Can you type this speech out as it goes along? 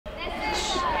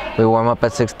We warm up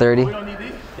at 6:30.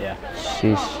 Yeah.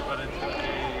 Sheesh.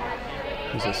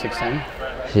 Is it 6:10?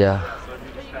 Yeah.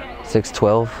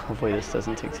 6:12. Hopefully this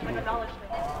doesn't take too long.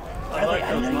 I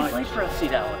didn't know you played for FC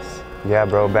Dallas. Yeah,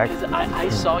 bro. Back. I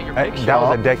saw your picture. That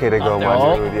was a decade ago,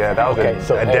 my dude. Yeah, that was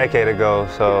a decade ago.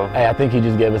 So. Hey, I think he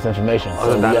just gave us information.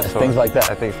 So yeah, things like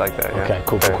that. Things like that. Yeah. Okay,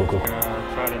 cool. Try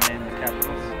to name the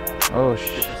capitals. Oh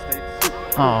shit.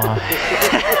 Oh.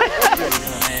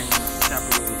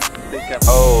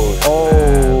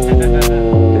 Oh.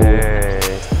 Dang.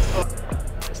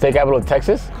 State capital of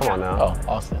Texas? Come on now.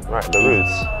 Oh, Austin. Right, the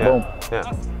roots. Yeah. Boom.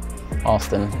 Yeah.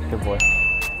 Austin. Good boy.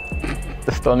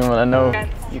 That's the only one I know.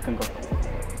 You can go.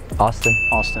 Austin.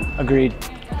 Austin. Agreed.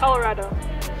 Colorado.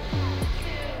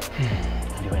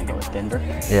 You want to go with Denver?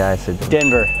 Yeah, I said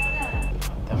Denver.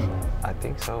 I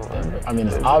think so. I mean,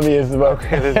 it's obvious, bro.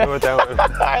 Okay, let's go with that one. All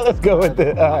right, let's go with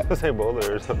it. All right. Let's say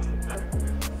Boulder or something.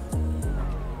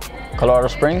 Colorado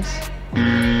Springs.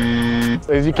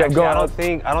 As you kept going. I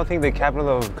don't think the capital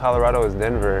of Colorado is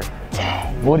Denver.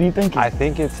 What do you think? I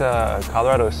think it's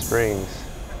Colorado Springs.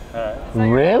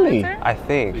 Really? I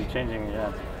think. Changing,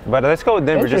 yeah. But let's go with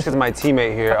Denver just because my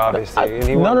teammate here, obviously. And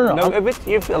he no.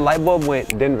 If a light bulb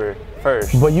went Denver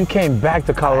first. But you came back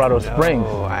to Colorado Springs.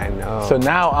 Oh, I know. So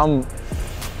now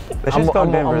Let's just go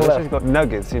Denver. Let's just go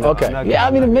Nuggets. You know. Okay. Nuggets, yeah, I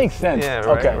mean, it Nuggets. makes sense. Yeah,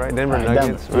 right. Okay. Right. Denver Right,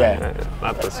 Nuggets. Denver. Right, Yeah. right.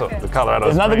 Not the Colorado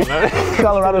It's not Springs. the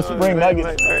Colorado Spring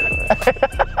Nuggets.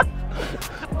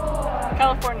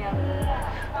 California.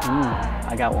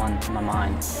 I got one in my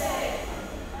mind.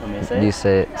 Want me to say it? You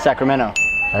say it. Sacramento.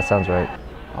 That sounds right.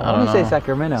 I don't say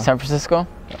Sacramento. San Francisco?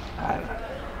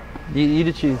 You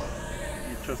to choose.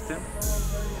 You trust him?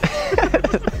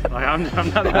 Like, I'm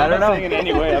not I don't know. saying in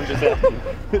any way, I'm just asking.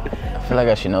 I feel like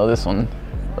I should know this one.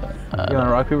 You want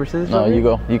to rock, paper, scissors? No, you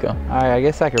go. You go. All right, I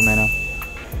guess Sacramento.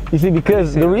 You see,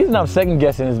 because the reason I'm second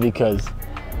guessing is because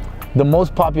the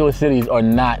most popular cities are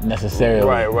not necessarily.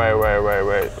 Right.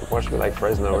 Watch me like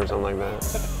Fresno or something like that.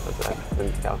 That's that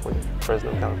in California.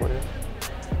 Fresno, California.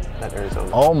 Not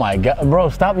Arizona. Oh my God, bro!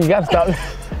 Stop! You gotta stop.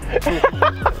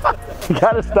 You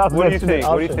gotta stop. What do you think?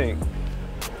 What do you think?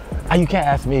 You can't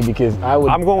ask me because I would.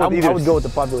 I'm going with either. I would go with the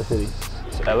popular cities.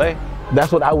 LA.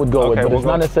 That's what I would go with, but we'll it's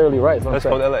not necessarily right. Let's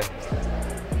go to LA.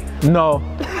 No,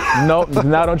 no,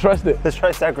 I don't trust it. Let's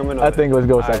try Sacramento. I think let's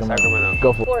go with All right, Sacramento. Sacramento.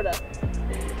 Go for it. Florida.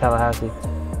 Tallahassee.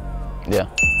 Yeah.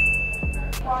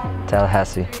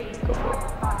 Tallahassee.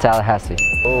 Tallahassee.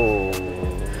 Oh.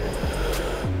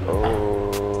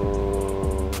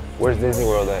 Where's Disney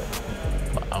World at?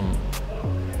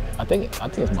 I think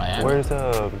it's Miami. Where's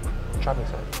Tropic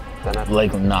Side? Is that not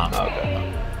Lake? Nah. Oh,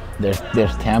 okay.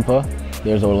 There's Tampa,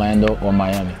 there's Orlando, or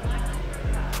Miami.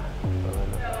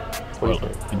 What do you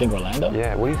think? You think Orlando?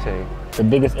 Yeah. What do you think? The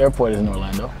biggest airport is in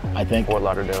Orlando, I think. Fort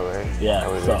Lauderdale, right? Yeah.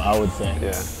 So I would say. Yeah.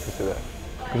 Let's do that.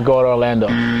 Let's go to Orlando.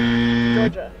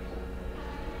 Georgia.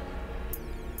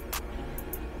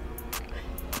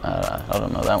 I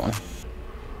don't know that one.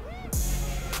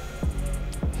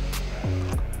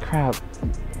 Crap.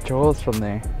 Joel's from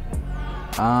there.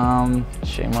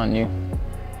 Shame on you.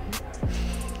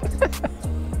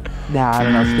 Nah, I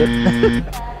don't know.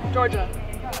 Skip. Georgia.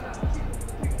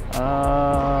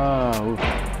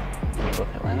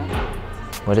 Atlanta?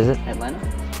 What is it? Atlanta?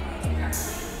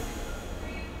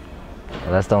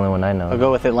 Well, that's the only one I know. I'll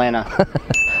go with Atlanta.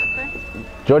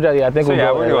 Georgia, yeah, I think So we'll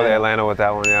yeah, go we'll go to Atlanta with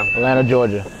that one, yeah. Atlanta,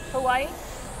 Georgia. Hawaii.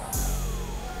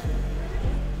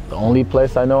 The only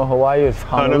place I know in Hawaii is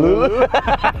Honolulu.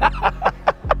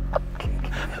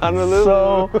 Honolulu.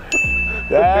 So,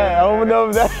 yeah, I don't know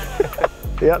if that.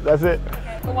 Yep, that's it.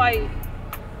 Hawaii.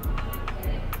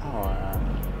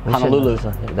 Honolulu.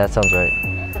 That sounds right.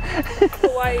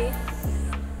 Hawaii.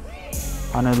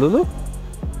 Honolulu?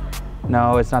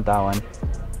 No, it's not that one.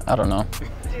 I don't know.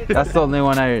 That's the only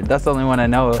one I. That's the only one I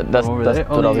know. That's what I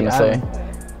was gonna say.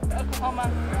 Oklahoma.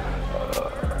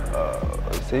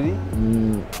 City?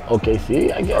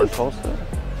 OKC, I guess. Or Tulsa?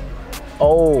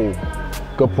 Oh,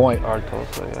 good point. Or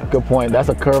Tulsa, yeah. Good point. That's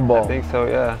a curveball. I think so,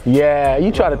 yeah. Yeah,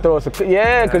 you try to throw us a.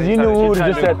 Yeah, because you knew we would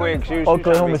have just said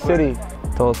Oklahoma City.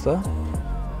 Tulsa?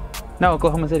 No,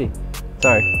 Oklahoma City.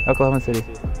 Sorry, Oklahoma City.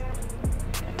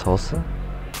 Tulsa?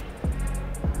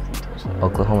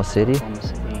 Oklahoma City?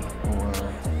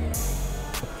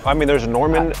 I mean, there's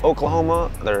Norman, Oklahoma,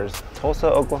 there's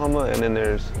Tulsa, Oklahoma, and then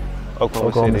there's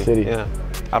Oklahoma City. Yeah.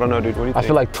 I don't know, dude. What do you think? I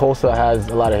feel like Tulsa has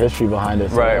a lot of history behind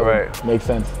it. So right. Makes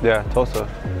sense. Yeah, Tulsa.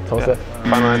 Tulsa? Yeah.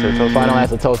 Final answer, Tulsa. Final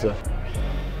answer, Tulsa.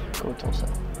 Go with Tulsa.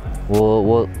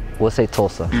 We'll say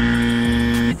Tulsa.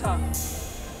 Utah.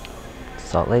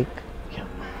 Salt Lake?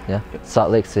 Yeah.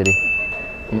 Salt Lake City.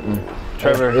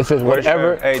 Trevor. This is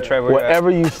whatever. Hey, Trevor.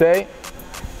 Whatever you say.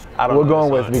 don't we're know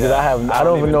going this with one. because Yeah. I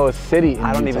don't even know a city in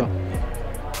I don't Utah. even.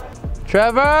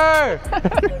 Trevor!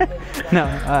 No,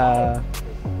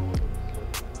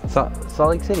 Salt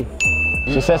Lake City.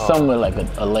 She said somewhere like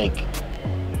a lake.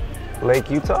 Lake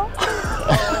Utah? Is that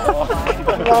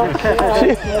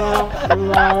your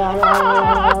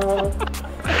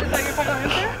final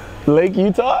answer? Lake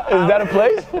Utah? Is that a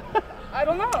place? I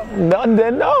don't know. No,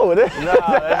 then no. No, that's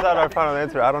not our final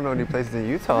answer. I don't know any places in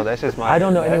Utah. That's just my. I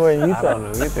don't know anywhere in I Utah. don't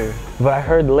know either. But I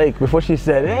heard lake before she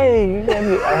said, "Hey,"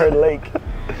 I heard lake.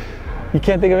 You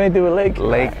can't think of anything with lake?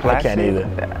 Lake I Placid? can't either.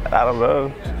 I don't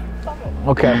know.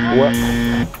 Okay, what?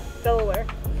 Delaware.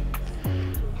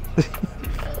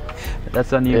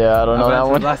 That's on you. Yeah, I don't know I've that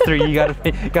answered one. the last three, you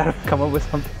gotta come up with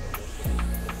something.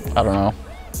 I don't know.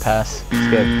 Pass.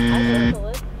 Skip.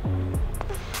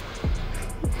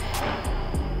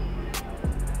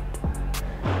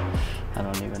 I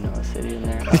don't even know a city in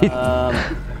there.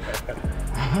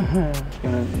 You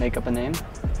wanna make up a name?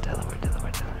 Delaware.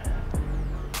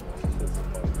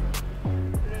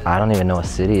 I don't even know a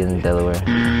city in Delaware.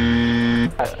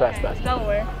 Pass.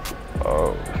 Delaware.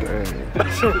 Okay.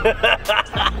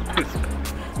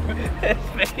 I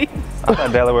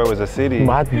thought Delaware was a city.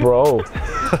 My bro.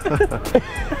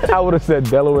 I would have said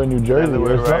Delaware, New Jersey,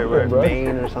 Delaware, or something, right, bro. Maine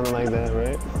or something like that,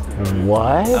 right?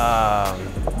 What?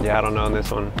 Yeah, I don't know on this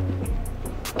one.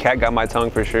 Cat got my tongue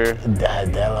for sure.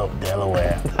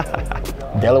 Delaware.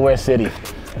 Delaware City.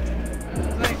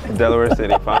 Delaware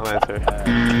City, final answer.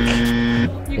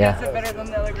 You Yeah. guys did better than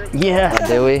the other group. Yeah.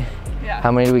 Did we? Yeah.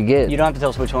 How many did we get? You don't have to tell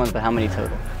us which ones, but how many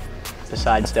total?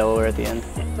 Besides Delaware at the end.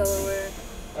 Delaware.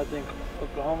 I think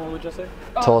Oklahoma would just say.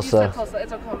 Oh, Tulsa. You said Tulsa.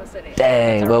 It's Oklahoma City.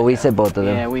 Dang, well, we said both of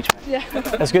them. Yeah, we tried. Yeah.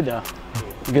 That's good though.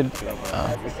 Good.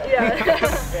 Yeah.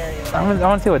 I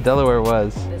want to see what Delaware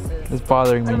was. It's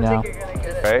bothering me I don't now. think you're gonna get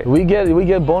it. Right? We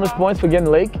get bonus points for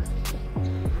getting lake?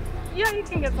 Yeah, you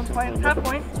can get some points. Half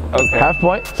point. Okay. Half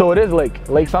point? So it is lake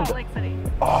Not something. Lake City.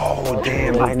 Oh,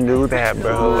 damn, I knew that,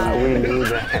 bro. We knew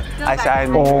that. I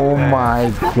knew Oh that. my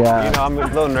You god. know, I'm a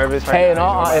little nervous right Hey,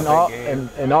 now.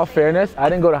 in all fairness, I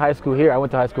didn't go to high school here. I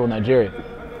went to high school in Nigeria.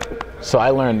 So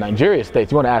I learned Nigeria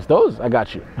states. You want to ask those? I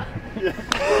got you.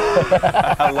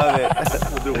 I love it.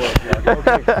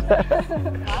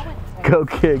 Go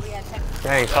Kicks.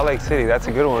 Dang, Salt Lake City, that's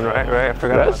a good one, right? I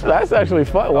forgot about that. That's actually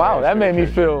fun. Wow, that made me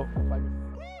feel